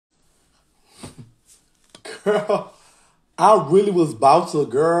Girl, I really was about to,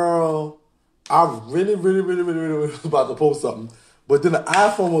 girl. I really was about to post something. But then the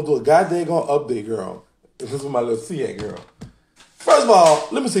iPhone will do a goddamn update, girl. This is my little C at, girl. First of all,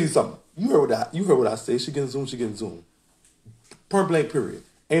 let me tell you something. You heard what I say. She getting zoom. Point blank, period.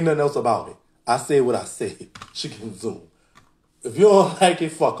 Ain't nothing else about it. I say what I say. She getting zoom. If you don't like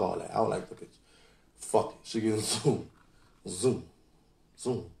it, fuck all that. I don't like the picture. Fuck it. She getting zoom. Zoom.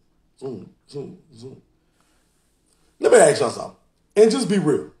 Let me ask y'all something. And just be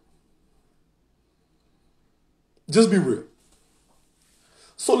real. Just be real.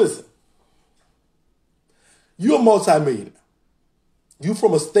 So listen. You're a multimillionaire. You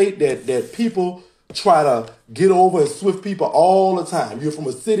from a state that people try to get over and swift people all the time. You're from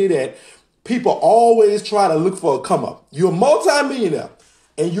a city that people always try to look for a come up. You're a multimillionaire.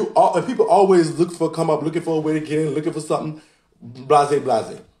 And people always look for a come up, looking for a way to get in, looking for something,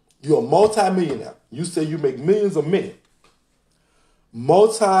 blase. You're a multimillionaire. You say you make millions a minute.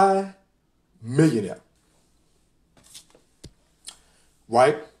 Multi-millionaire.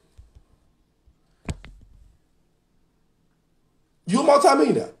 Right? You're a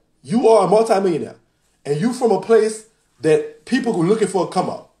multimillionaire. You are a multimillionaire. And you from a place that people are looking for a come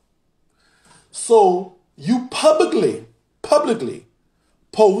up. So you publicly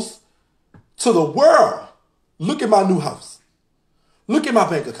post to the world, look at my new house. Look at my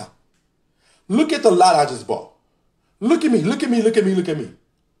bank account. Look at the lot I just bought. Look at me.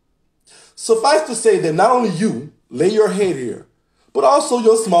 Suffice to say that not only you lay your head here, but also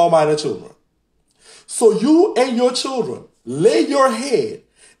your small-minded children. So you and your children lay your head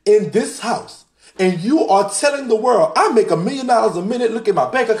in this house, and you are telling the world, I make $1 million a minute. Look at my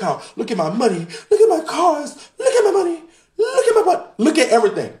bank account. Look at my money. Look at my cars. Look at my money. Look at my butt. Look at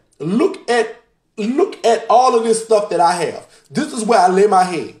everything. Look at all of this stuff that I have. This is where I lay my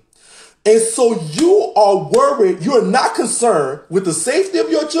head. And so you are worried. You're not concerned with the safety of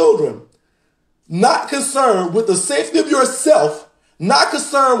your children, not concerned with the safety of yourself, not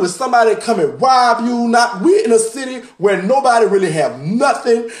concerned with somebody come and rob you. We're in a city where nobody really have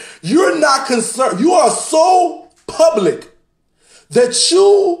nothing. You're not concerned. You are so public that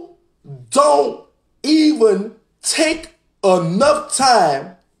you don't even take enough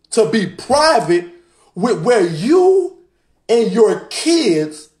time to be private with where you and your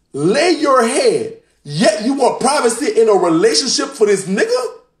kids lay your head, yet you want privacy in a relationship for this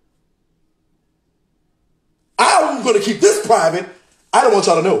nigga? I'm going to keep this private. I don't want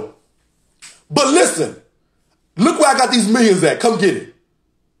y'all to know. But listen, look where I got these millions at. Come get it.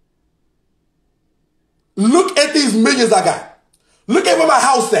 Look at these millions I got. Look at where my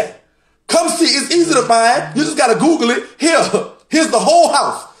house at. Come see. It's easy to find. You just got to Google it. Here's the whole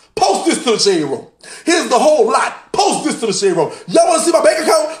house. Post this to the shade room. Here's the whole lot. Post this to the shade room. Y'all want to see my bank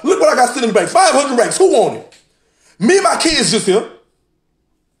account? Look what I got sitting in the bank. 500 racks. Who want it? Me and my kids just here.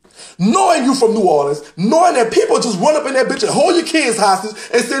 Knowing you from New Orleans, knowing that people just run up in that bitch and hold your kids hostage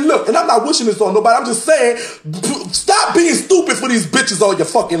and say, look, and I'm not wishing this on nobody, I'm just saying, stop being stupid for these bitches all your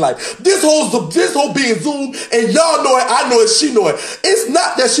fucking life. This whole being Zoom, and y'all know it, I know it, she know it. It's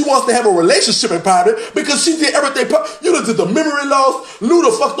not that she wants to have a relationship in private, because she did everything. You done did the memory loss,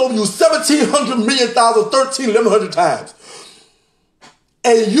 Luda fucked over you 1,700 million, 1,300 times.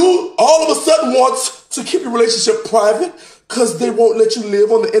 And you all of a sudden want to keep your relationship private, because they won't let you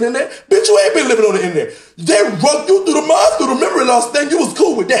live on the internet. Bitch, you ain't been living on the internet. They run you through the memory loss thing. You was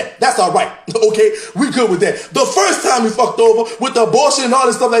cool with that. That's all right. Okay? We good with that. The first time you fucked over with the abortion and all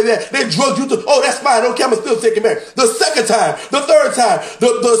this stuff like that, they drugged you through. Oh, that's fine. Okay, I'm still taking back. The second time, the third time,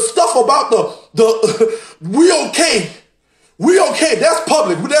 the stuff about the we okay. We okay. That's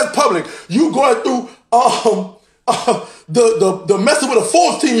public. That's public. You going through the messing with a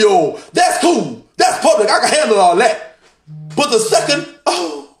 14-year-old. That's cool. That's public. I can handle all that. But the second,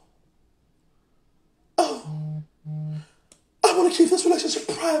 I want to keep this relationship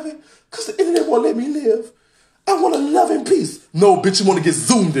private because the internet won't let me live. I want to love in peace. No, bitch, you want to get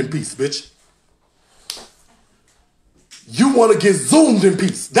zoomed in peace, bitch. You want to get zoomed in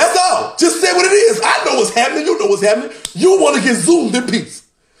peace. That's all. Just say what it is. I know what's happening. You know what's happening. You want to get zoomed in peace.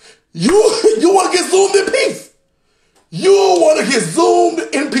 You want to get zoomed in peace. You want to get zoomed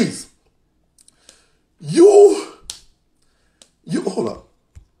in peace. You hold up.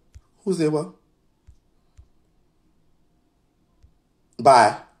 Who's there, what?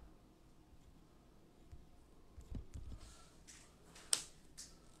 Bye.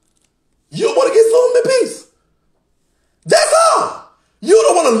 You want to get zoomed in peace. That's all. You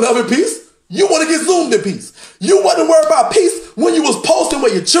don't want to love in peace. You want to get zoomed in peace. You wasn't worried about peace when you was posting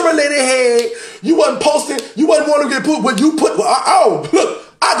where your children lay their head. You wasn't posting. You wasn't wanting to get put when you put. Oh,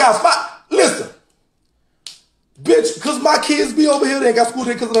 look, I got 5. Listen. kids be over here, they ain't got school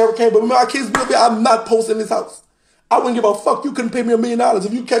today because of the hurricane, but when my kids be over here, I'm not posting this house. I wouldn't give a fuck. You couldn't pay me $1 million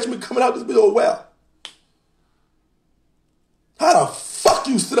if you catch me coming out this video. Well, how the fuck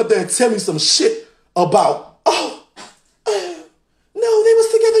you sit up there and tell me some shit about, oh, no, they was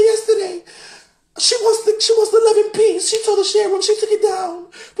together yesterday. She wants to live in peace. She told the share room she took it down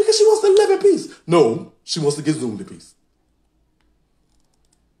because she wants to live in peace. No, she wants to get zoomed in peace.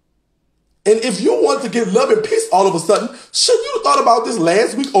 And if you want to get love and peace all of a sudden, should you have thought about this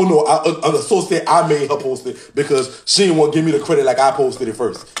last week? Oh no, I associate I made her post it because she didn't want to give me the credit like I posted it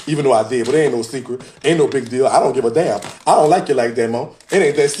first, even though I did. But it ain't no secret, ain't no big deal. I don't give a damn. I don't like you like that, Mo. It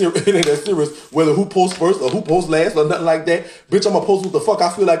ain't that serious. It ain't that serious whether who posts first or who posts last or nothing like that. Bitch, I'm gonna post what the fuck I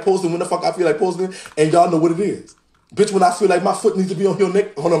feel like posting when the fuck I feel like posting, and y'all know what it is. Bitch, when I feel like my foot needs to be on your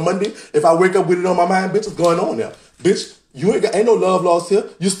neck on a Monday, if I wake up with it on my mind, bitch, what's going on there? Bitch, you ain't no love lost here.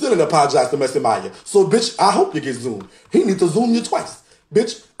 You still didn't apologize to Messi Maya. So, bitch, I hope you get zoomed. He need to zoom you twice.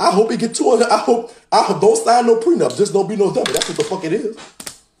 Bitch, I hope he get 200. I hope don't sign no prenup. Just don't be no dummy. That's what the fuck it is.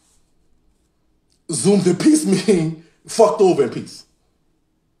 Zoomed in peace mean fucked over in peace.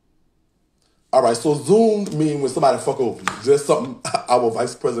 All right, so zoomed mean when somebody fuck over you. Just something our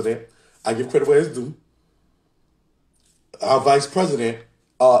vice president, I give credit where it's due, our vice president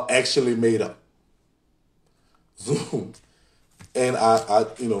actually made up. Zoom. And I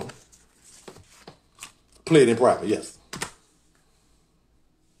played in private, yes.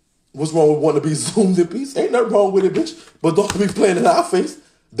 What's wrong with wanting to be zoomed in peace? Ain't nothing wrong with it, bitch. But don't be playing in our face.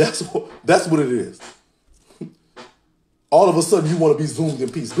 That's what it is. All of a sudden you want to be zoomed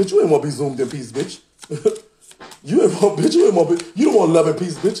in peace. Bitch, you ain't want to be zoomed in peace, bitch. You don't want love and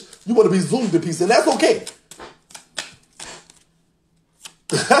peace, bitch. You want to be zoomed in peace, and that's okay.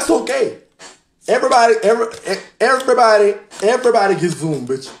 That's okay. Everybody gets zoomed,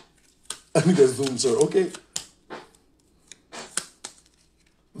 bitch. I need that zoom shirt, okay?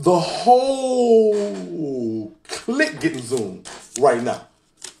 The whole clique getting zoomed right now.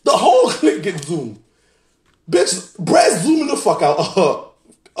 The whole clique getting zoomed. Bitch, Brad's zooming the fuck out.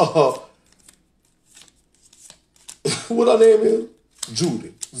 What her name is?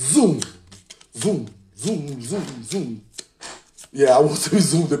 Judy. Zoom. Zoom. Zoom. Zoom. Zoom. Yeah, I want to be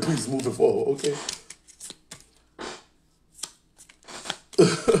zoomed in peace moving forward, okay?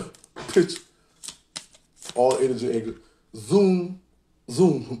 Bitch. All energy angle. Zoom.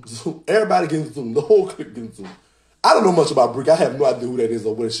 Zoom. Zoom. Everybody getting zoomed. The whole clique getting zoomed. I don't know much about Brick. I have no idea who that is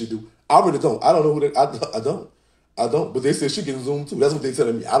or what she do. I really don't. I don't know who that. I don't. But they said she getting zoomed too. That's what they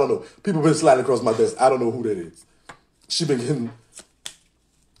telling me. I don't know. People been sliding across my desk. I don't know who that is. She been getting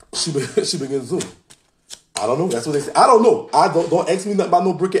zoomed. I don't know. That's what they say. I don't know. Don't ask me nothing about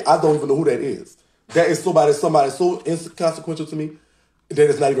no Bricket. I don't even know who that is. That is somebody so inconsequential to me that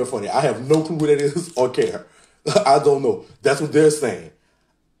it's not even funny. I have no clue who that is or care. I don't know. That's what they're saying.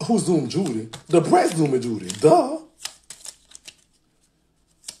 Who zoomed Judy? The press zooming Judy. Duh.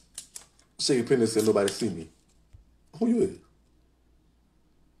 Shady Penny said nobody see me. Who you is?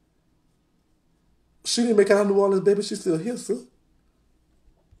 She didn't make it out of New Orleans, baby. She's still here, sir.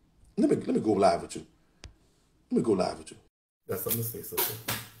 Let me go live with you. Let me go live with you. Got something to say, sister.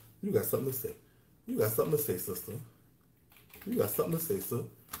 You got something to say. You got something to say, sister. You got something to say, sir.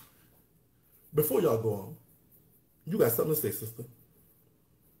 Before y'all go on, you got something to say, sister.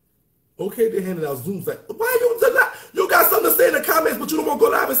 Okay, they handed out Zooms like, why you not? You got something to say in the comments, but you don't want to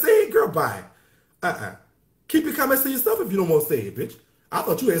go live and say it, girl, bye. Keep your comments to yourself if you don't want to say it, bitch. I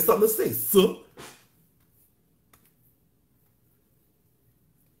thought you had something to say, sir.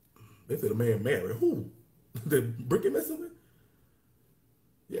 They said the man married. Who? Did Bricky messing with?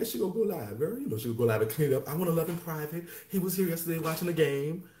 Yeah, she gonna go live, girl. You know she gonna go live and clean up. I want to love in private. He was here yesterday watching the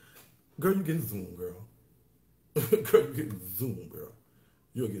game. Girl, you getting zoomed, girl. Girl, you getting zoomed, girl.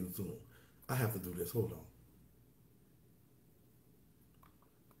 You're getting zoomed. I have to do this. Hold on.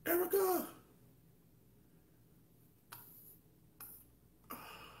 Erica.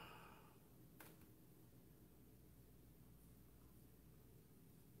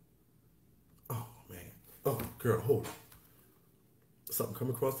 Oh, man. Oh, girl, hold on. Something come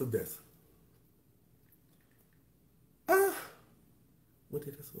across the desk. What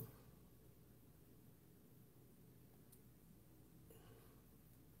did this for?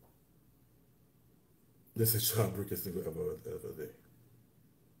 This is Sean Brick's single ever day.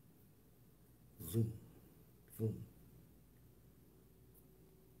 Zoom. Zoom.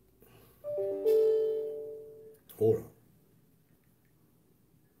 Hold on.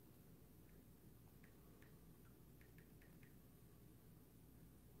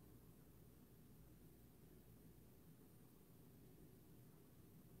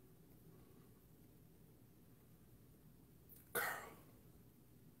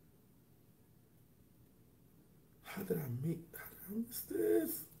 did I miss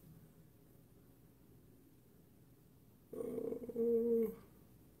this? No.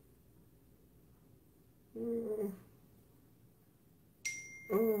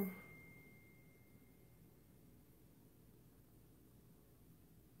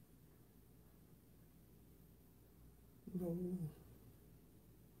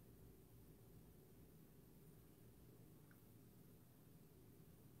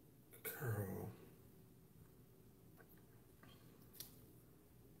 Girl.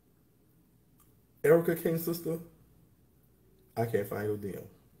 Erica King's sister, I can't find your DM.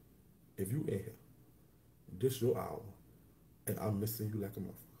 If you in here, this your hour, and I'm missing you like a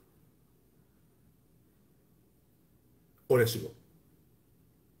motherfucker. Oh, there she go.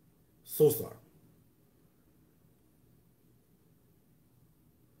 So sorry.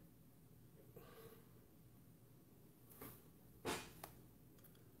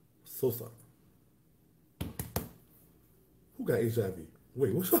 So sorry. Who got HIV?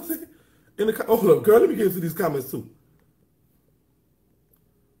 Wait, what y'all saying? Hold up, girl, let me get into these comments too.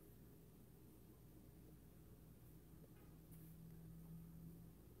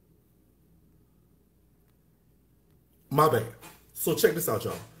 My bad. So check this out,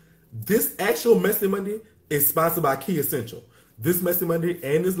 y'all. This actual Messy Monday is sponsored by Key Essential. This Messy Monday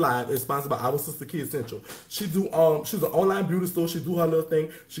and this live is sponsored by our sister Key Essential. She's an online beauty store. She do her little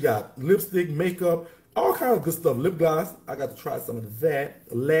thing. She got lipstick, makeup, all kinds of good stuff. Lip gloss. I got to try some of that.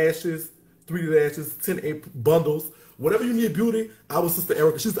 Lashes, 3D lashes, 10 bundles. Whatever you need beauty, our sister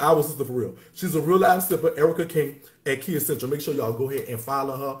Erica, she's our sister for real. She's a real life sipper, Erica King at Key Essential. Make sure y'all go ahead and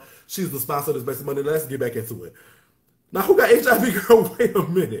follow her. She's the sponsor of this Messy Monday. Let's get back into it. Now, who got HIV, girl? Wait a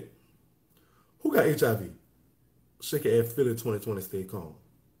minute. Who got HIV? Shake it at Philly 2020, stay calm.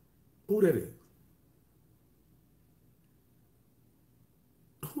 Who that is?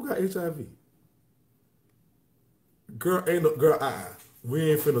 Who got HIV? Girl, ain't no, girl,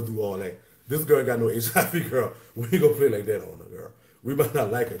 we ain't finna do all that. This girl got no HIV, girl. We ain't gonna play like that on her, girl. We might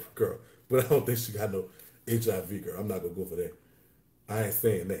not like her, girl, but I don't think she got no HIV, girl. I'm not gonna go for that. I ain't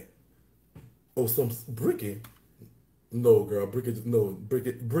saying that. Oh, some Bricky. No, girl, Brick ain't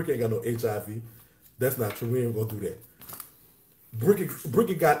got no HIV. That's not true. We ain't gonna do that.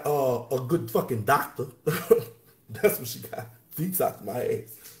 Bricky got a good fucking doctor. That's what she got. Detox my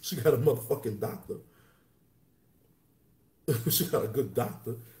ass. She got a motherfucking doctor. She got a good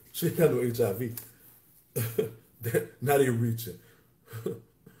doctor. She ain't got no HIV. Now they reaching.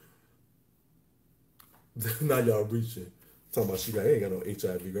 Now y'all reaching. Talking about she ain't got no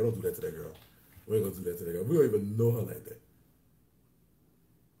HIV, girl. Don't do that to that girl. We ain't gonna do that to that girl. We don't even know her like that.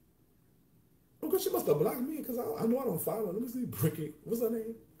 Oh, because she must have blocked me because I know I don't follow her. Let me see. Bricky. What's her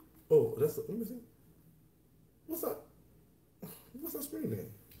name? Oh, let me see. What's her screen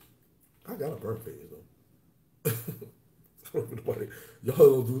name? I got a burn page though. I don't know nobody. Y'all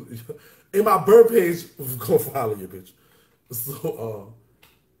don't do. In my burn page, I'm gonna follow you, bitch. So,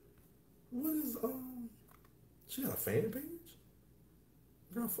 what is she got a fan page?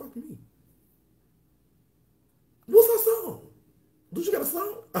 Girl, fuck me. What's her song? Do she got a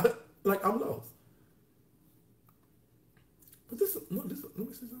song? Like, I'm lost. But let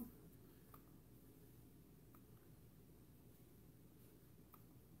me see something.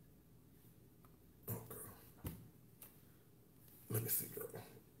 Oh, girl. Let me see, girl.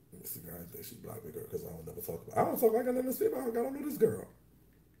 Let me see, girl. I think she blocked me, girl, because I don't never talk about. I don't got nothing to say about her. I don't know this girl.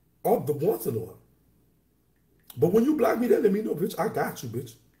 Oh, the once in a while. But when you block me, then let me know, bitch. I got you,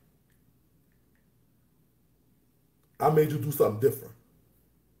 bitch. I made you do something different.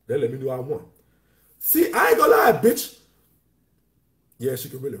 They let me know I won. See, I ain't gonna lie, bitch. Yeah, she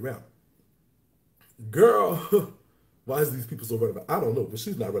can really rap. Girl, why is these people so relevant? I don't know, but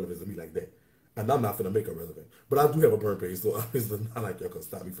she's not relevant to me like that. And I'm not finna make her relevant. But I do have a burn page, so it's not like y'all can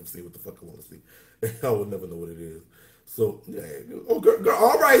stop me from seeing what the fuck I want to see. And I would never know what it is. So, yeah. Oh, girl,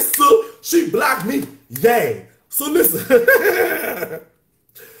 all right, so she blocked me. Yeah. So listen.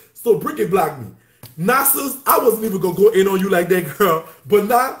 So Bricky blocked me. Nah, sis, I wasn't even gonna go in on you like that, girl. But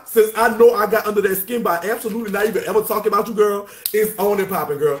now, since I know I got under that skin by absolutely not even ever talking about you, girl, it's on and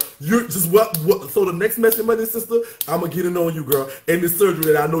popping, girl. You're just what? So the next Messy Monday, sister, I'm gonna get in on you, girl. And the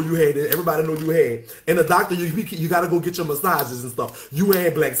surgery that I know you had, that everybody know you had, and the doctor, you gotta go get your massages and stuff. You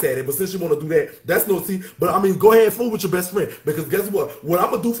had Black Saturday, but since you wanna do that, that's no tea. But I mean, go ahead and fool with your best friend, because guess what? What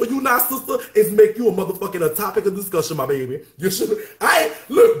I'm gonna do for you now, sister, is make you a motherfucking topic of discussion, my baby. You should.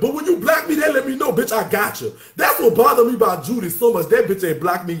 Look, but when you block me, then let me know, bitch. I got you. That's what bothered me about Judy so much. That bitch ain't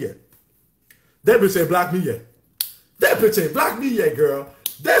blocked me yet. That bitch ain't blocked me yet. That bitch ain't blocked me yet, girl.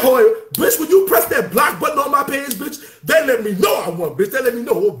 That whole bitch, when you press that block button on my page, bitch, that let me know I won, bitch. That let me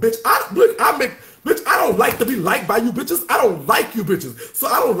know, oh, bitch. Bitch, I don't like to be liked by you bitches. I don't like you bitches. So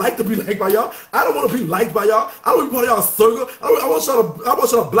I don't like to be liked by y'all. I don't want to be liked by y'all. I don't want to be part of y'all circle. I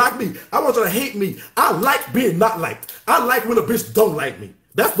want y'all to block me. I want y'all to hate me. I like being not liked. I like when a bitch don't like me.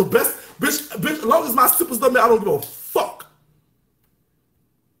 That's the best. Bitch, as long as my sippers done me, I don't give a fuck.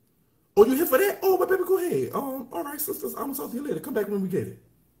 Oh, you here for that? Oh, my baby, go ahead. All right, sisters, I'm gonna talk to you later. Come back when we get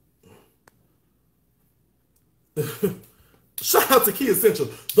it. Shout out to Key Essential.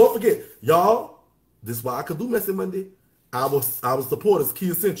 Don't forget, y'all, this is why I could do Messy Monday. I will support us, Key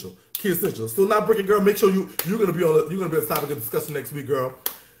Essential. Key Essential. Still not breaking, girl. Make sure you're gonna be on the topic of discussion next week, girl.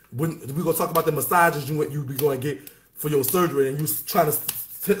 When we're gonna talk about the massages you be gonna get for your surgery, and you trying to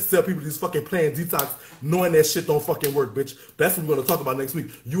sell people these fucking planned detox, knowing that shit don't fucking work, bitch. That's what we're gonna talk about next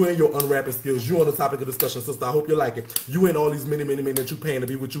week. You and your unwrapping skills. You on the topic of discussion, sister. I hope you like it. You and all these many men that you paying to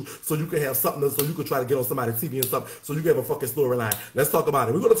be with you, so you can have something, so you can try to get on somebody's TV and stuff, so you can have a fucking storyline. Let's talk about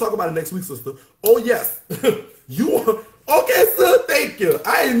it. We're gonna talk about it next week, sister. Oh yes, you okay, sir? Thank you.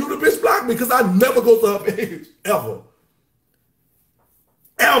 I ain't knew the bitch blocked me because I never go to her page ever.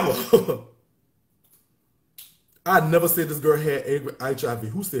 I never said this girl had HIV.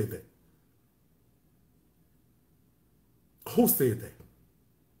 Who said that? Who said that?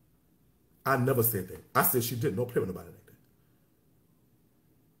 I never said that. I said she didn't. Don't play with nobody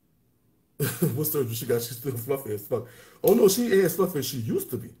like that. What surgery she got? She's still fluffy as fuck. Oh no, she ain't as fluffy as she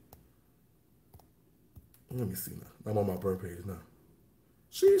used to be. Let me see now. I'm on my birth page now.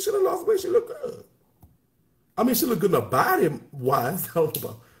 She should have lost weight. She look good. I mean, she look good in the body wise. I don't know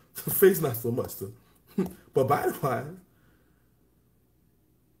about the face, not so much. So. But body wise,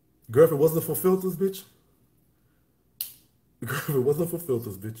 girl, if it wasn't for filters, bitch. Girl, if it wasn't for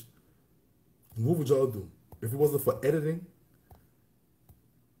filters, bitch. What would y'all do? If it wasn't for editing.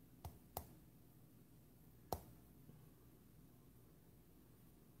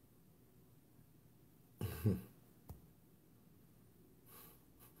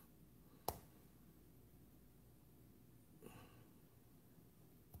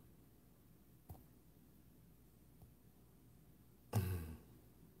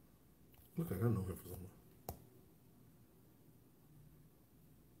 Look, I know her for something.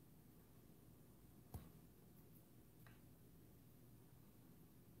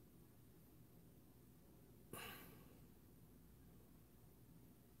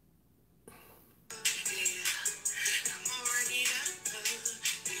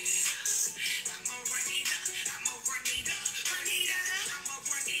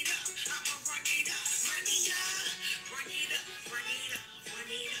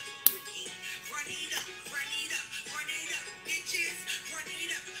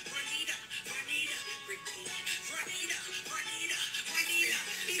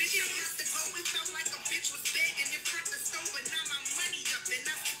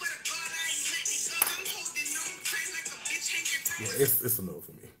 Yeah, it's a no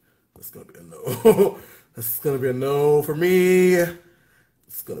for me. It's gonna be a no. It's gonna be a no for me.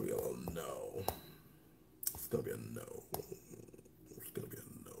 It's gonna be a no. It's gonna be a no. It's gonna be a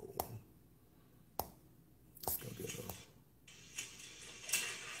no. It's gonna be a no.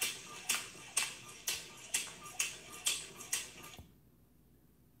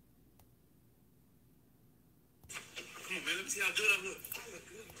 Come on, man. Let me see how good I look. I look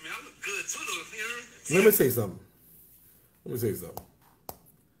good. Man, I look good too, though. Let me say something. Let me say something.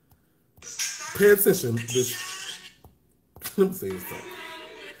 Pay attention, bitch. Let me say something.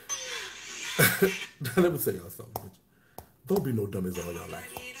 Let me tell y'all something, bitch. Don't be no dummies all your life.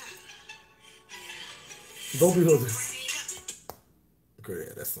 Don't be no dummies. Okay,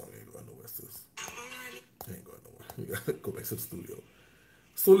 yeah, that song ain't going nowhere, sis. It ain't going nowhere. You gotta go back to the studio.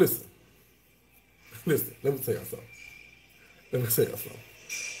 So listen. Listen, let me tell y'all something. Let me tell y'all something.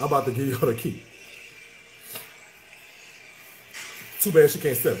 I'm about to give y'all the key. Too bad she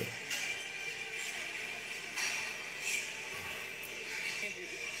can't sell it.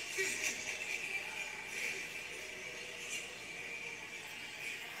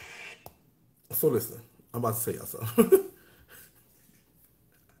 So listen, I'm about to tell y'all something.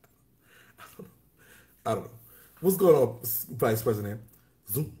 I don't know. What's going on, Vice President?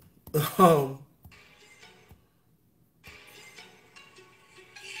 Zoom.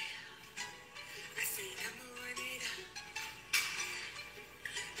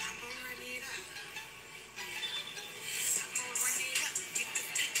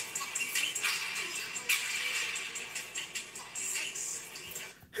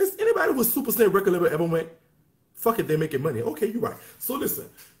 Has anybody with Super Snake record label ever went, fuck it, they're making money? Okay, you're right. So listen.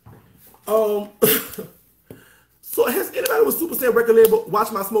 So has anybody with Super Snake record label,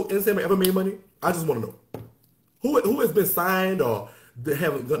 Watch My Smoke, Entertainment ever made money? I just want to know. Who has been signed or they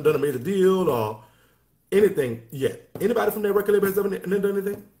haven't done a major deal or Anything yet? Anybody from that record label has ever done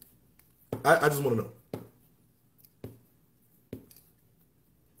anything? I just want to know.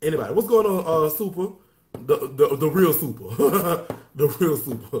 Anybody? What's going on, Super? The real Super. The real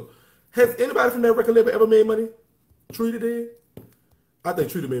Super. Has anybody from that record label ever made money? Trina did? I think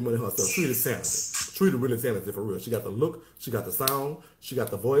Trina made money herself. Trina's talented. Trina really talented for real. She got the look, she got the sound, she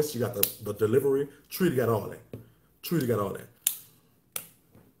got the voice, she got the delivery. Trina got all that. Trina got all that.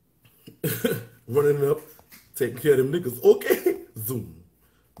 Running it up, taking care of them niggas. Okay. Zoom.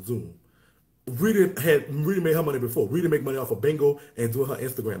 Rita made her money before. Rita make money off of bingo and doing her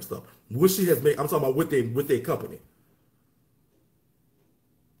Instagram stuff. What she has made, I'm talking about with their company.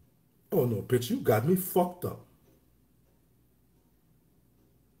 Oh no, bitch, you got me fucked up.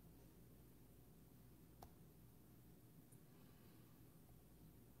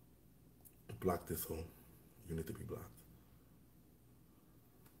 Block this hole. You need to be blocked.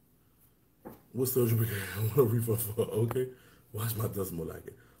 What surgery I want a refund for? Okay. Watch my dust more like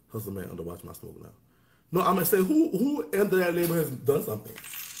it. Hustle man under watch my smoke now. No, I'm gonna say who under that label has done something.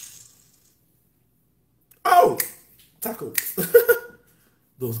 Oh, tacos.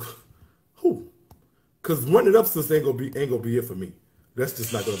 Those who? Cause Run It Up sis ain't gonna be it for me. That's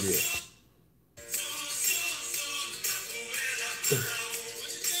just not gonna be it.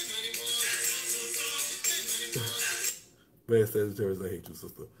 Man Sagittarius, I hate you,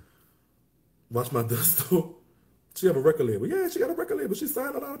 sister. Watch my dust though. She have a record label. Yeah, she got a record label. She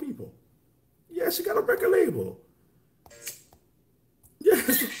signed a lot of people. Yeah, she got a record label.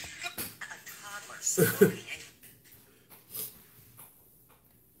 Yes.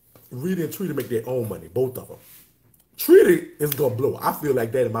 Rita and Trina make their own money, both of them. Trina is gonna blow. I feel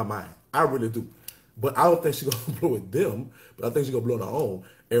like that in my mind. I really do. But I don't think she's gonna blow with them. But I think she's gonna blow on her own.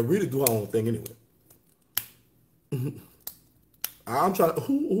 And Rita do her own thing anyway. I'm trying to,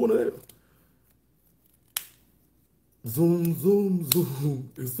 who one of them? Zoom.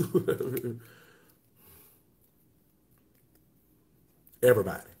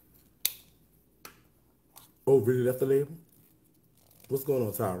 Everybody. Oh, really left the label? What's going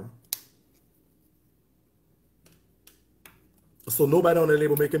on, Tyra? So nobody on that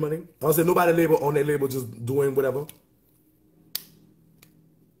label making money? I was saying nobody on that label just doing whatever?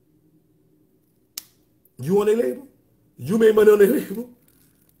 You on that label? You made money on that label?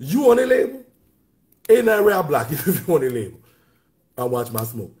 You on that label? Ain't that where I block you if you on that label? I watch my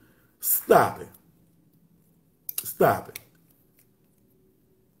smoke. Stop it. Stop it.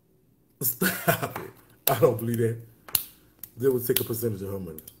 Stop it. I don't believe that. They would take a percentage of her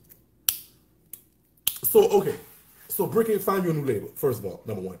money. So, okay. So, Bricky, find you a new label. First of all,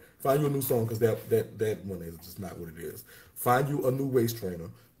 number one. Find you a new song because that one is just not what it is. Find you a new waist trainer.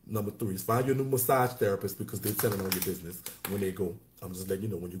 Number three is find your new massage therapist because they're telling on your business when they go. I'm just letting you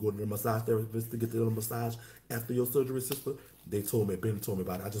know, when you go to the massage therapist to get the massage after your surgery, sister, Ben told me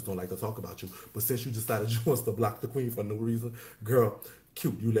about it. I just don't like to talk about you. But since you decided you want to block the queen for no reason, girl,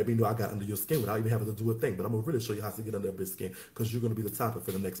 cute. You let me know I got under your skin without even having to do a thing. But I'm going to really show you how to get under a bitch skin because you're going to be the topic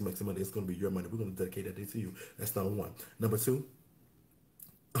for the next Maxi Monday. It's going to be your money. We're going to dedicate that day to you. That's number one. Number two,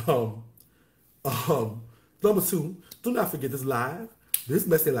 do not forget this live. This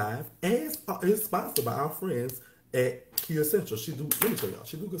Messy Live is sponsored by our friends at Key Essential. Let me tell y'all,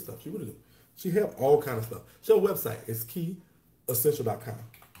 she do good stuff. She really do. She have all kind of stuff. Her website is keyessential.com.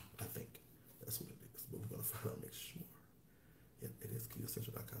 I think that's what it is. But we're gonna find out, make sure. Yeah, it is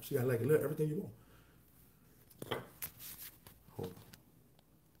keyessential.com. She got like everything you want. Hold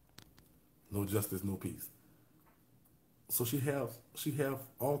on. No justice, no peace. So she have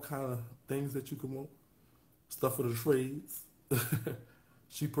all kind of things that you can want. Stuff for the trades.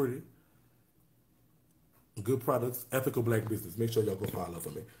 She pretty. Good products, ethical black business. Make sure y'all go follow for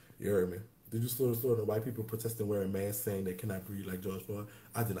me. You heard me? Did you saw the white people protesting wearing masks saying they cannot breathe like George Floyd?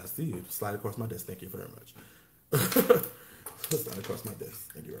 I did not see it. Slide across my desk. Thank you very much. Slide across my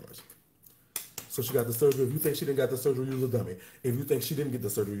desk. Thank you very much. So she got the surgery. If you think she didn't got the surgery, use a dummy. If you think she didn't get the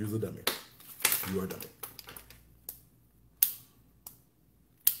surgery, use a dummy. You are a dummy.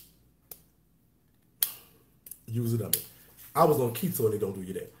 Use a dummy. I was on keto and they don't do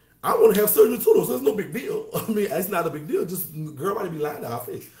you that. I want to have surgery too, though, so it's no big deal. I mean, it's not a big deal. Just girl might be lying to our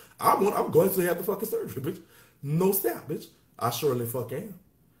face. I'm going to have the fucking surgery, bitch. No stop, bitch. I surely fuck am.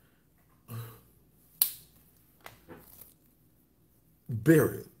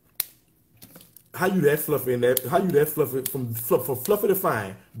 Buried. How you that fluffy in that? How you that fluffy from fluffy to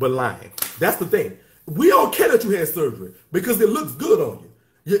fine, but lying? That's the thing. We don't care that you had surgery because it looks good on you.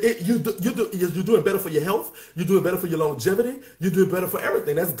 You're doing better for your health. You're doing better for your longevity. You're doing better for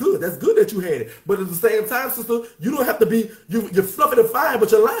everything. That's good. That's good that you had it. But at the same time, sister, you don't have to be, you're fluffy to fine,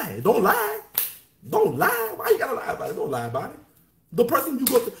 but you're lying. Don't lie. Don't lie. Why you gotta lie about it? Don't lie about it. The person you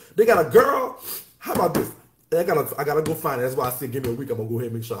go to, they got a girl. How about this? I gotta go find it. That's why I said give me a week. I'm gonna go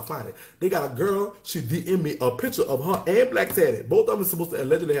ahead and make sure I find it. They got a girl. She DM'd me a picture of her and Black Taddy. Both of them are supposed to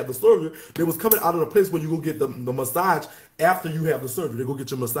allegedly have the surgery. They was coming out of the place where you go get the massage after you have the surgery. They go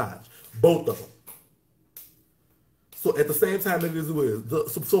get your massage. Both of them. So at the same time, it is weird.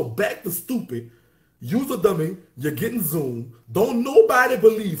 So back to stupid. Use a dummy. You're getting Zoom. Don't nobody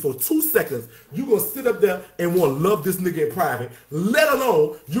believe for 2 seconds you're going to sit up there and want to love this nigga in private, let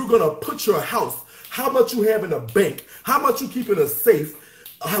alone you're going to put your house, how much you have in a bank, how much you keep in a safe,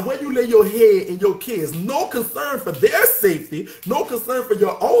 where you lay your head and your kids. No concern for their safety, no concern for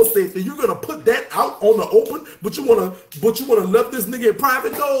your own safety. You're gonna put that out on the open, but you wanna love this nigga in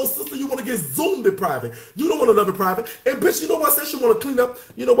private. No, sister, you wanna get Zoomed in private. You don't wanna love in private. And bitch, you know what? Said she wanna clean up.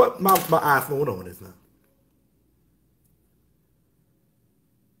 You know what? My iPhone on this now.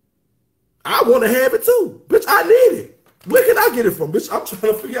 I wanna have it too, bitch. I need it. Where can I get it from, bitch? I'm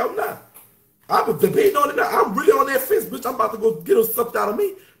trying to figure out now. I've been debating on it now. I'm really on that fence, bitch. I'm about to go get her sucked out of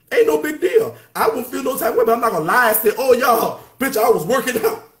me. Ain't no big deal. I won't feel no type of way, but I'm not gonna lie and say, oh, y'all, bitch, I was working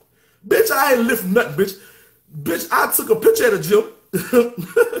out. Bitch, I ain't lift nothing, bitch. Bitch, I took a picture at the gym.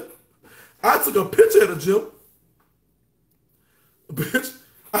 I took a picture at the gym. Bitch,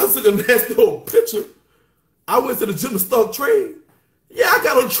 I took a nasty old picture. I went to the gym to start training. Yeah, I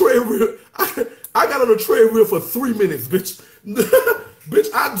got on a treadmill. I got on a treadmill for 3 minutes, bitch. Bitch,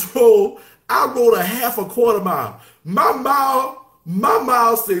 I rode a half a quarter mile. My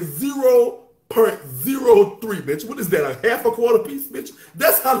mile says 0.03, bitch. What is that, a half a quarter piece, bitch?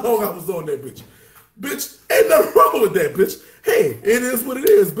 That's how long I was on that, bitch. Bitch, ain't nothing wrong with that, bitch. Hey, it is what it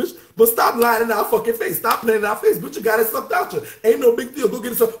is, bitch. But stop lying in our fucking face. Stop playing in our face, bitch. You got it sucked out you. Ain't no big deal. Go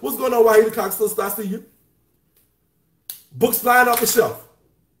get it sucked. What's going on, Wahida Cox? Sister, I see you. Books flying off the shelf.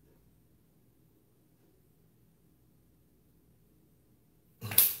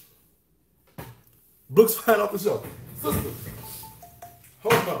 Books flying off the shelf. Sister,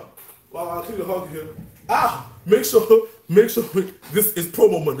 hold on. While I keep the hug here. Make sure this is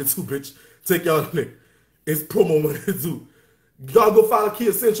promo Monday too, bitch. Take y'all link. It's promo Monday too. Y'all go follow Key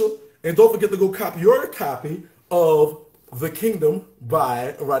Essential and don't forget to go copy your copy of The Kingdom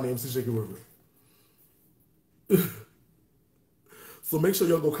by Rodney MC Shakie. So make sure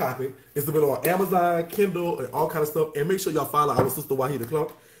y'all go copy. It's available on Amazon, Kindle, and all kind of stuff. And make sure y'all follow our sister Wahida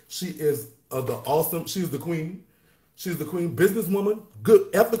Clark. She is she's the queen. She's the queen, businesswoman, good,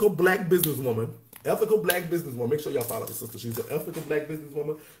 ethical black businesswoman. Ethical black businesswoman. Make sure y'all follow her sister. She's an ethical black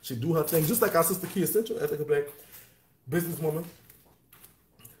businesswoman. She do her thing, just like our sister Key Essential, ethical black businesswoman.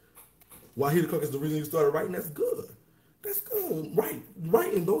 Wahida Clark is the reason you started writing. That's good. That's good.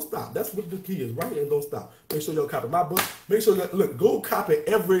 Write and don't stop. That's what the key is. Write and don't stop. Make sure y'all copy my book. Make sure that, look, go copy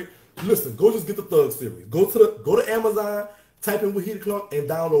listen, go just get the Thug series. Go to Amazon, type in Wahida Clark and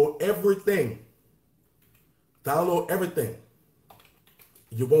download everything. Download everything.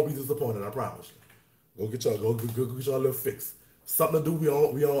 You won't be disappointed, I promise you. Go get y'all a little fix. Something to do. We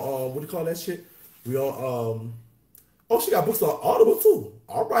on what do you call that shit? We on she got books on Audible too.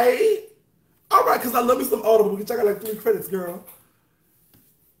 All right, because I love me some Audible. I got like 3 credits, girl.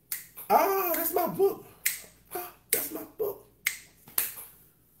 That's my book. That's my book.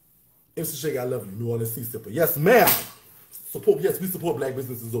 MC Shakie, I love you. New Orleans Sea Sipper. Yes, ma'am. We support black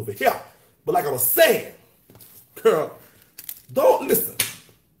businesses over here. But like I was saying, girl, don't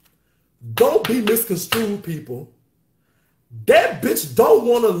be misconstrued, people. That bitch don't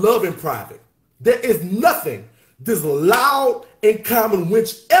want to love in private. There is nothing this loud and common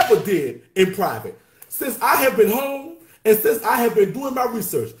wench ever did in private. Since I have been home and since I have been doing my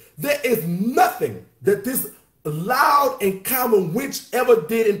research, there is nothing that this loud and common wench ever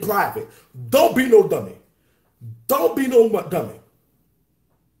did in private. Don't be no dummy. Don't be no dummy.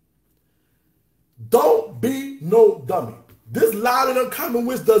 Don't be no dummy. This loud and uncommon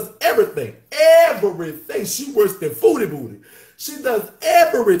witch does everything. Everything. She works than Foodie Booty. She does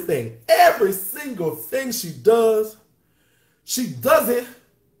everything. Every single thing she does it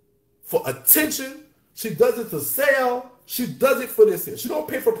for attention. She does it to sell. She does it for this here. She don't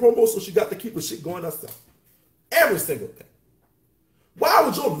pay for promo, so she got to keep the shit going herself. Every single thing. Why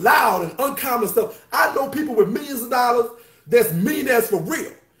would your loud and uncommon stuff? I know people with millions of dollars that's millionaires for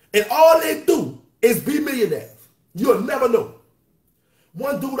real. And all they do is be millionaires. You'll never know.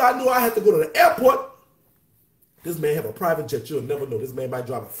 One dude I knew, I had to go to the airport. This man have a private jet. You'll never know. This man might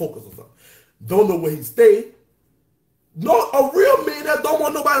drive a Focus or something. Don't know where he stayed. No, a real millionaire don't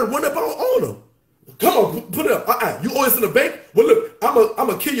want nobody to run up on him. Come on, put it up. You owe us in the bank? Well, look, I'm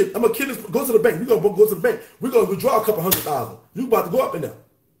gonna kill you. I'm gonna kill this. Go to the bank. We're gonna go to the bank. We're gonna withdraw a couple $100,000. You about to go up in there.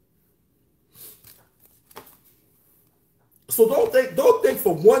 So don't think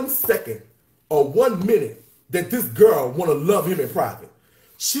for 1 second or 1 minute that this girl want to love him in private.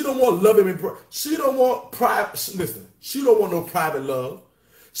 She don't want to love him in private. She don't want private. Listen, she don't want no private love.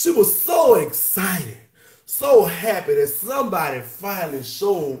 She was so excited, so happy that somebody finally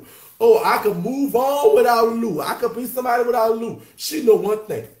showed, oh, I could move on without Lou. I could be somebody without Lou. She know one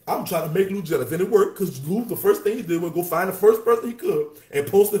thing. I'm trying to make Lou jealous. And it worked because Lou, the first thing he did was go find the first person he could and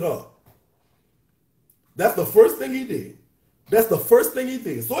posted her. That's the first thing he did. That's the first thing he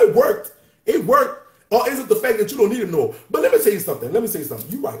did. So it worked. It worked. Or is it the fact that you don't need to know? But let me tell you something.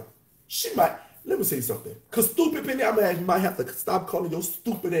 You're right. She might. Let me tell you something. Because stupid Penny, I mean, you might have to stop calling your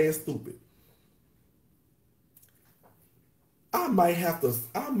stupid ass stupid. I might have to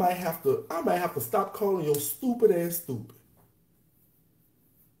stop calling your stupid ass stupid.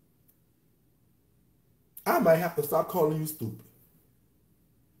 I might have to stop calling you stupid.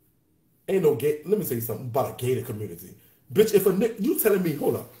 Ain't no gay. Let me say something about a gated community. Bitch, if a nigga, you telling me,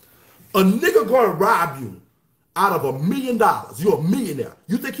 hold up, a nigga gonna rob you out of $1 million. You're a millionaire.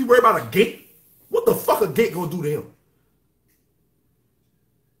 You think he worry about a gate? What the fuck a gate gonna do to him?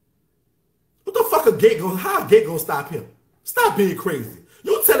 What the fuck how a gate gonna stop him? Stop being crazy.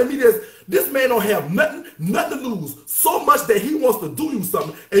 You telling me this man don't have nothing to lose so much that he wants to do you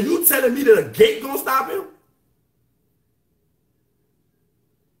something, and you telling me that a gate gonna stop him?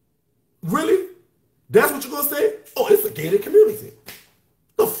 Really? That's what you're gonna say? Oh, it's a gated community.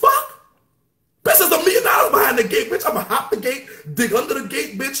 The fuck? Bitch, there's $1 million behind the gate, bitch. I'ma hop the gate, dig under the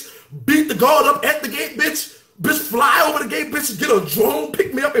gate, bitch, beat the guard up at the gate, bitch. Bitch, fly over the gate, bitch, get a drone,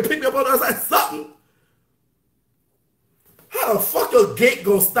 pick me up on the other side, something. How the fuck a gate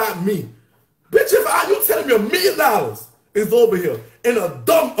gonna stop me? Bitch, if you telling me $1 million is over here, and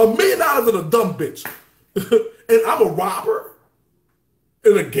 $1 million and a dumb bitch, and I'm a robber,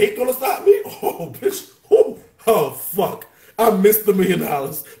 and a gate gonna stop me? Oh, bitch. Oh, fuck. I missed $1 million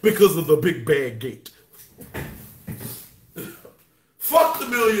because of the big bad gate. Fuck the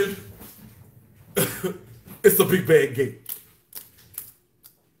million. It's a big bad gate.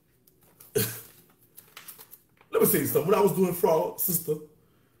 Let me tell you something. When I was doing fraud, sister,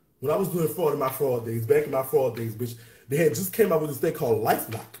 when I was doing fraud in my fraud days, back in my fraud days, bitch, they had just came out with this thing called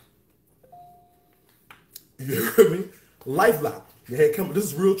LifeLock. You heard me? LifeLock. They had come. This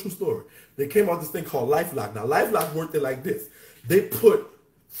is a real true story. They came out with this thing called LifeLock. Now, LifeLock worked it like this. They put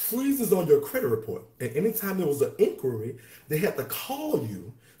freezes on your credit report. And anytime there was an inquiry, they had to call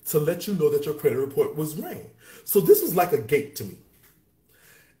you to let you know that your credit report was ran. So this was like a gate to me.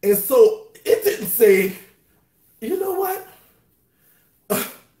 And so it didn't say, you know what?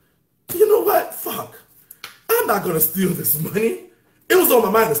 You know what? Fuck. I'm not going to steal this money. It was on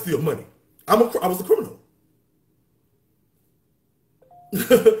my mind to steal money. I was a criminal.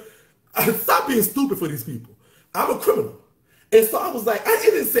 Stop being stupid for these people. I'm a criminal. And so I was like, I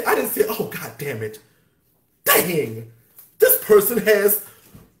didn't say, oh, God damn it. Dang. This person has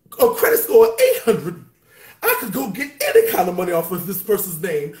a credit score of 800. I could go get any kind of money off of this person's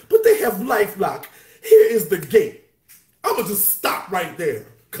name, but they have LifeLock. Here is the gate. I'm going to just stop right there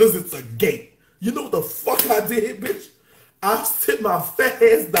because it's a gate. You know what the fuck I did, bitch? I sit my fat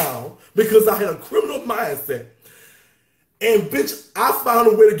ass down because I had a criminal mindset. And bitch, I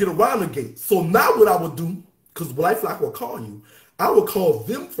found a way to get around the gate. So now what I would do, because LifeLock will call you, I would call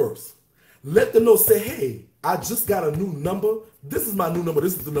them first. Let them know, say, hey, I just got a new number. This is my new number.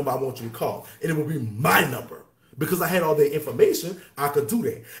 This is the number I want you to call. And it will be my number. Because I had all their information, I could do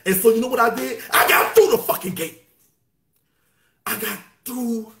that. And so you know what I did? I got through the fucking gate. I got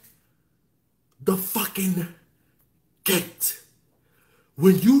through the fucking gate.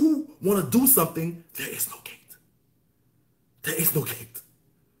 When you want to do something, there is no gate. There is no gate.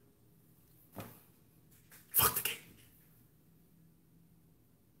 Fuck the gate.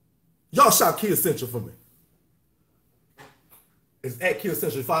 Y'all shout Key Essential for me. It's at Key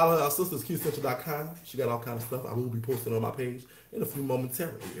Essential. Follow our sisters, keyessential.com. She got all kinds of stuff. I will be posting on my page in a few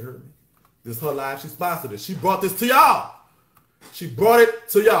momentarily. You heard me? This is her live. She sponsored it. She brought this to y'all. She brought it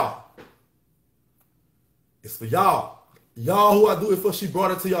to y'all. It's for y'all. Y'all who I do it for, she brought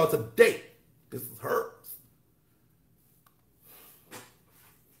it to y'all today. This is hers.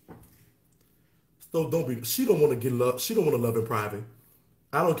 So she don't want to get love. She don't want to love in private.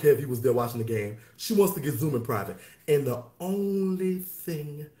 I don't care if he was there watching the game. She wants to get Zoom in private. And the only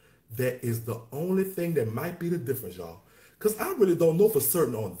thing that might be the difference, y'all, because I really don't know for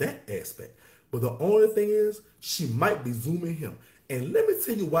certain on that aspect. But the only thing is she might be Zooming him. And let me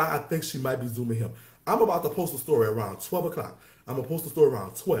tell you why I think she might be Zooming him. I'm about to post a story around 12 o'clock. I'm going to post a story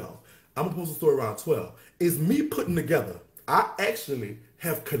around 12. I'm going to post a story around 12. It's me putting together. I actually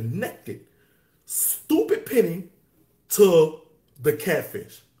have connected Stupid Penny to the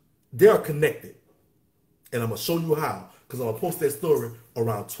catfish. They are connected. And I'm going to show you how, because I'm going to post that story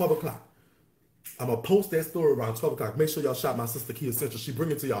around 12 o'clock. I'm going to post that story around 12 o'clock. Make sure y'all shout my sister Kia Central. She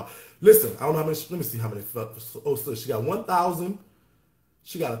bring it to y'all. Listen, I don't know how many, let me see how many. Oh, so she got 1,000.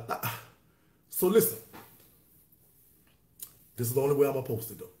 She got so listen. This is the only way I'm going to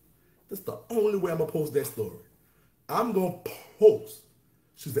post it, though. This is the only way I'm going to post that story. I'm going to post.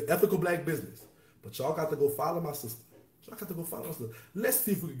 She's an ethical black business. But y'all got to go follow my sister. Y'all got to go follow my sister. Let's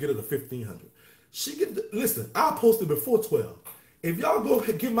see if we can get her to 1,500. She get listen, I'll post it before 12. If y'all go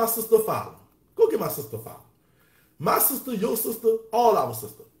give my sister a follow, go give my sister a follow. My sister, your sister, all our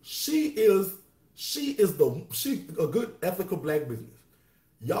sister. She is a good ethical black business.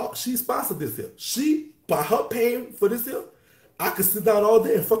 Y'all, she sponsored this here. She, by her paying for this here, I could sit down all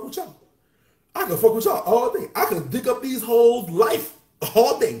day and fuck with y'all. I can fuck with y'all all day. I can dig up these hoes' life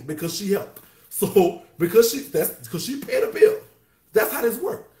all day because she helped. So because she paid a bill. That's how this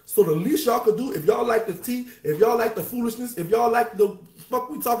works. So the least y'all could do, if y'all like the tea, if y'all like the foolishness, if y'all like the fuck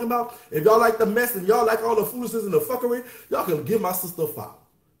we talking about, if y'all like the mess, if y'all like all the foolishness and the fuckery, y'all can give my sister a follow.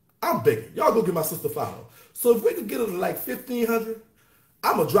 I'm begging. Y'all go give my sister a follow. So if we could get her to like 1,500,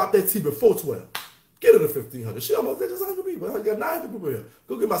 I'm going to drop that tea before 12. Get her to 1,500. She almost did just 100 people. You got 900 people here.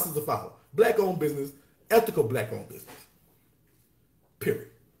 Go give my sister a follow. Black-owned business, ethical black-owned business. Period.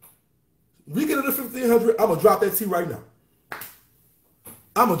 We get her to 1,500, I'm going to drop that tea right now.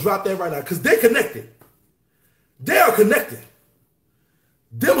 I'm going to drop that right now because they're connected. They are connected.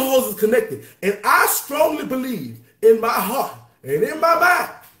 Them hoes is connected. And I strongly believe in my heart and in my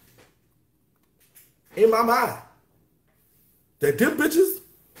mind, that them bitches,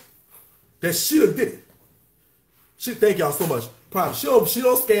 that she done did it. She, thank y'all so much. Probably, she don't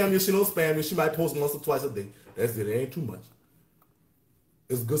scam you, she don't spam you, she might post once or twice a day. That's it, it ain't too much.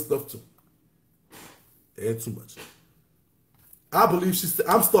 It's good stuff too. It ain't too much.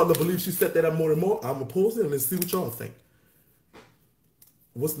 I'm starting to believe she set that up more and more. I'm gonna post it and let's see what y'all think.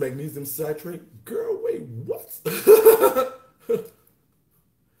 What's magnesium citrate? Girl, wait, what?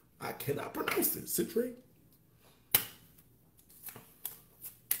 I cannot pronounce it. Citrate.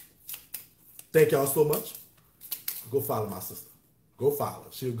 Thank y'all so much. Go follow my sister. Go follow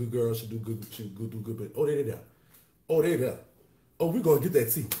her. She a good girl. She do good. She do good. Bit. Oh, they there. Oh, they there. Oh, we gonna get that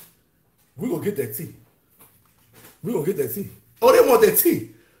tea. We gonna get that tea. We gonna get that tea. Oh, they want that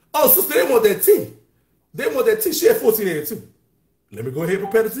tea. Oh, sister, they want that tea. They want that tea. She had 1482. Let me go ahead and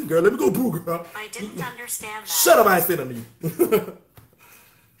prepare the tea, girl. Let me go brew, girl. I didn't understand that. Shut up, I ain't saying nothing to you.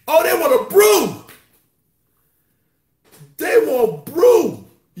 Oh, they want to brew. They want brew.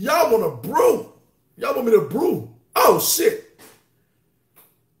 Y'all want to brew. Y'all want me to brew. Oh, shit.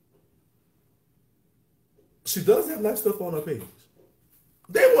 She does have nice stuff on her page.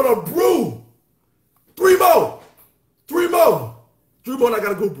 They want to brew. 3 more. 3 more. 3 more and I got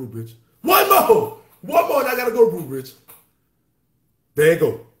to go brew, bitch. 1 more. 1 more and I got to go brew, bitch. There you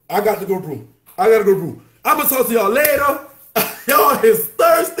go. I got to go brew. I got to go brew. I'm going to talk to y'all later. Y'all is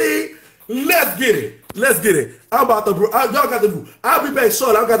thirsty. Let's get it. Let's get it. I'm about to brew. Y'all got to brew. I'll be back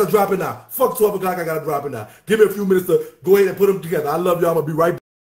short. I got to drop it now. Fuck 12 o'clock. I got to drop it now. Give me a few minutes to go ahead and put them together. I love y'all. I'm going to be right back.